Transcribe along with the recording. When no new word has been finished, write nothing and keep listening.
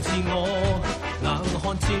我硬漢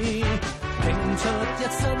子，拼出一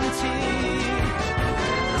身刺，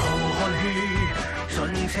流汗血，盡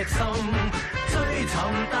赤心，追尋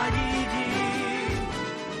大意義。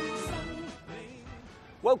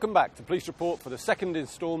Welcome back to Police Report for the second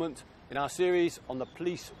instalment in our series on the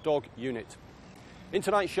police dog unit. In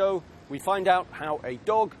tonight's show, we find out how a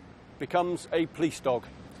dog becomes a police dog,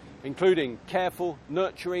 including careful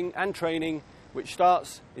nurturing and training, which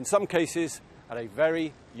starts, in some cases, at a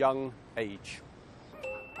very young age.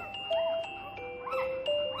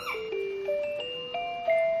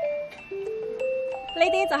 呢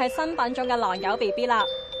啲就係新品種嘅狼友 BB 啦，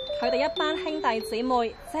佢哋一班兄弟姊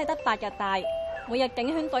妹只係得8日大，每日警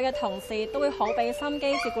犬隊嘅同事都會好俾心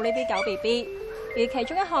機照顧呢啲狗 BB， 而其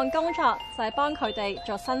中一項工作就係幫佢哋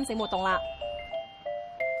做伸展活動啦。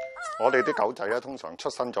我哋啲狗仔咧，通常出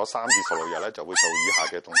生咗3至16日咧，就會做以下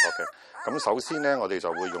嘅動作嘅。咁首先咧，我哋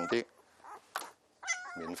就會用啲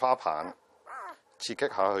棉花棒刺激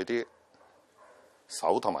下佢啲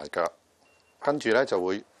手同埋腳，跟住咧就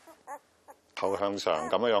會頭向上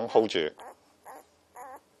咁樣 hold 住，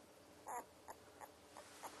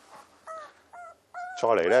再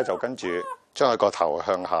嚟咧就跟住將佢個頭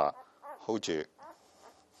向下 hold 住，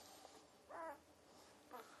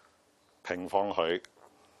平放佢。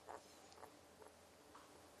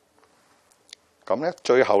咁咧，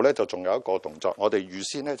最後咧就仲有一個動作，我哋預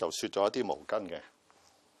先咧就雪咗一啲毛巾嘅，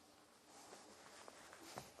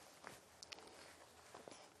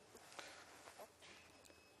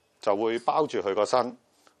就會包住佢個身。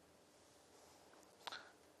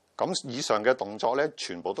咁以上嘅動作咧，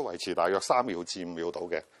全部都維持大約3秒至5秒到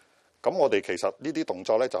嘅。咁我哋其實呢啲動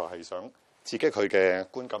作咧，就係想刺激佢嘅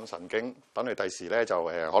觀感神經，等佢第時咧就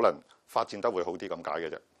可能發展得會好啲咁解嘅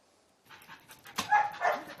啫。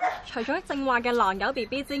除咗正話嘅狼狗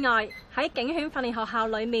BB 之外，喺警犬訓練學校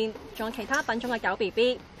裏面，仲有其他品種嘅狗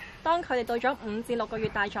BB。當佢哋到咗5至6個月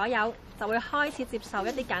大左右，就會開始接受一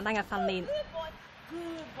啲簡單嘅訓練。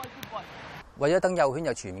為咗等幼犬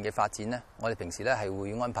有全面嘅發展咧，我哋平時咧係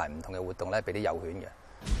會安排唔同嘅活動咧俾啲幼犬嘅，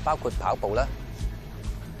包括跑步啦、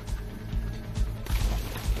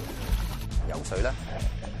游水啦、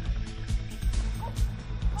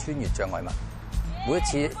穿越障礙物。每一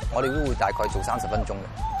次我哋都會大概做30分鐘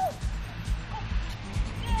嘅。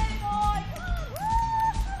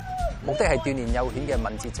目的係鍛鍊幼犬嘅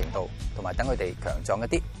敏捷程度，同埋等佢哋強壯一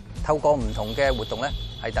啲。透過唔同嘅活動咧，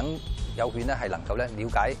係等幼犬咧係能夠咧了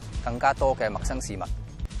解更加多嘅陌生事物，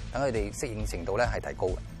等佢哋適應程度咧係提高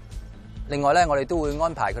嘅。另外咧，我哋都會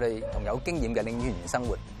安排佢哋同有經驗嘅領犬員生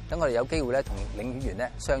活，等我哋有機會咧同領犬員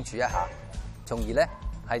咧相處一下，從而咧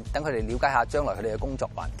係等佢哋了解下將來佢哋嘅工作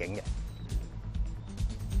環境嘅。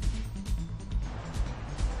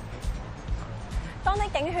當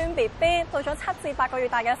啲警犬 BB 到咗7至8個月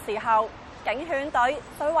大嘅時候，警犬隊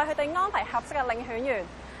就會為佢哋安排合適嘅領犬員，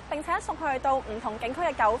並且送佢哋到唔同警區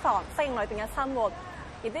嘅狗房適應裏邊嘅生活。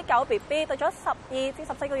而啲狗 BB 到咗12至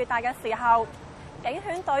14個月大嘅時候，警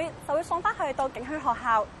犬隊就會送翻佢哋到警犬學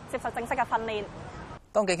校接受正式嘅訓練。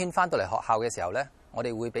當警犬翻到嚟學校嘅時候咧，我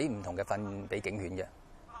哋會俾唔同嘅訓練俾警犬嘅。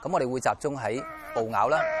咁我哋會集中喺捕咬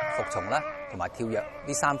啦、服從啦同埋跳躍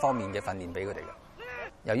呢3方面嘅訓練俾佢哋嘅。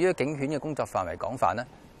由於警犬嘅工作範圍廣泛咧，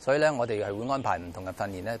所以咧我哋係會安排唔同嘅訓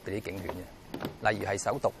練咧俾啲警犬嘅，例如係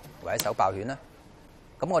手毒或者手爆犬啦。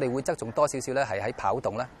咁我哋會側重多少少咧係喺跑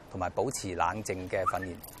動啦同埋保持冷靜嘅訓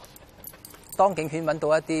練。當警犬揾到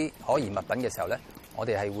一啲可疑物品嘅時候咧，我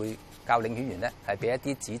哋係會教領犬員咧係俾一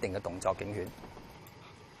啲指定嘅動作警犬。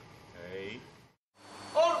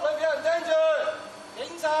安佢俾人聽住，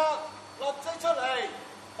警察立即出嚟，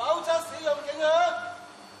否則使用警犬。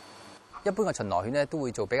一般嘅巡邏犬咧都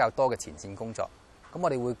會做比較多嘅前線工作，咁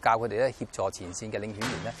我哋會教佢哋咧協助前線嘅領犬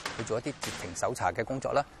員咧去做一啲截停搜查嘅工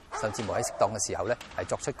作啦，甚至乎喺適當嘅時候咧係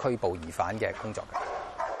作出拘捕疑犯嘅工作嘅。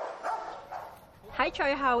喺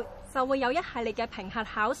最後就會有一系列嘅評核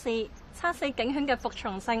考試，測試警犬嘅服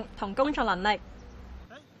從性同工作能力。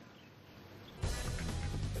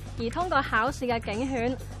而通過考試嘅警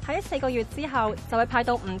犬喺4個月之後就會派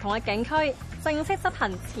到唔同嘅警區，正式執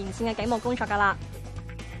行前線嘅警務工作㗎啦。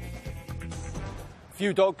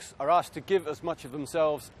Few dogs are asked to give as much of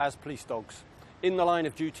themselves as police dogs, in the line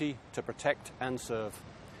of duty to protect and serve.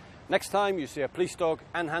 Next time you see a police dog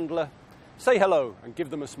and handler, say hello and give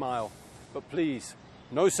them a smile. But please,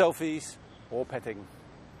 no selfies or petting.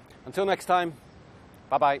 Until next time,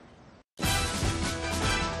 bye-bye.